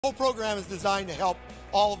The whole program is designed to help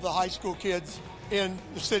all of the high school kids in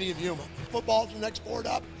the city of Yuma. Football is the next sport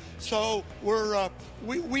up, so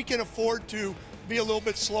we can afford to be a little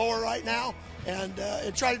bit slower right now and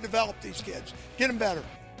try to develop these kids, get them better.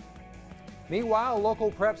 Meanwhile, local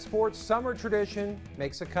prep sports summer tradition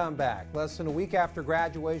makes a comeback. Less than a week after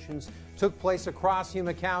graduations took place across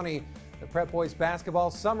Yuma County, the Prep Boys Basketball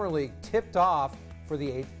Summer League tipped off for the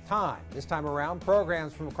 8th time. This time around,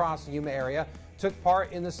 programs from across the Yuma area took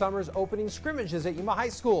part in the summer's opening scrimmages at Yuma High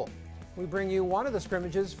School. We bring you one of the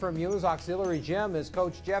scrimmages from Yuma's auxiliary gym as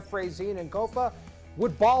Coach Jeff Frazine and Kofa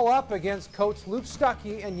would ball up against Coach Luke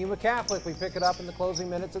Stuckey and Yuma Catholic. We pick it up in the closing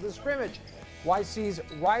minutes of the scrimmage. YC's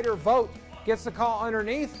Ryder Vogt gets the call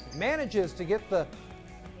underneath, manages to get the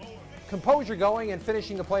composure going and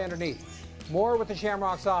finishing the play underneath. More with the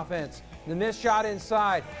Shamrocks offense. The missed shot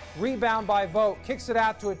inside, rebound by Vogt, kicks it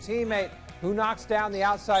out to a teammate who knocks down the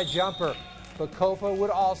outside jumper. But Kofa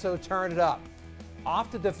would also turn it up.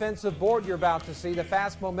 Off the defensive board you're about to see, the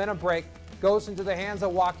fast momentum break goes into the hands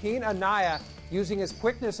of Joaquin Anaya, using his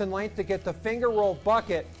quickness and length to get the finger roll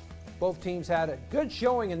bucket. Both teams had a good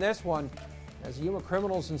showing in this one, as Yuma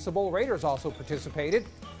Criminals and Cibola Raiders also participated.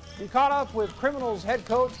 We caught up with Criminals head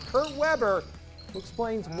coach Kurt Weber, who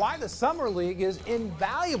explains why the Summer League is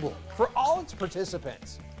invaluable for all its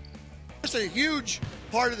participants. It's a huge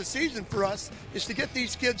part of the season for us is to get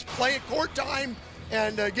these kids playing court time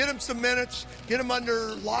and get them some minutes, get them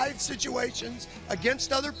under live situations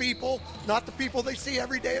against other people, not the people they see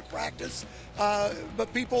every day at practice,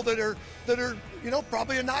 but people that are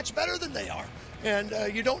probably a notch better than they are. And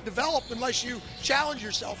you don't develop unless you challenge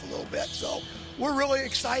yourself a little bit. So we're really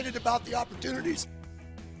excited about the opportunities.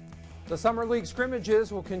 The Summer League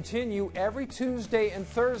scrimmages will continue every Tuesday and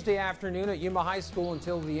Thursday afternoon at Yuma High School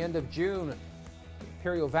until the end of June.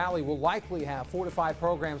 Imperial Valley will likely have 4 to 5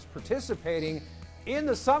 programs participating in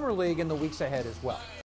the Summer League in the weeks ahead as well.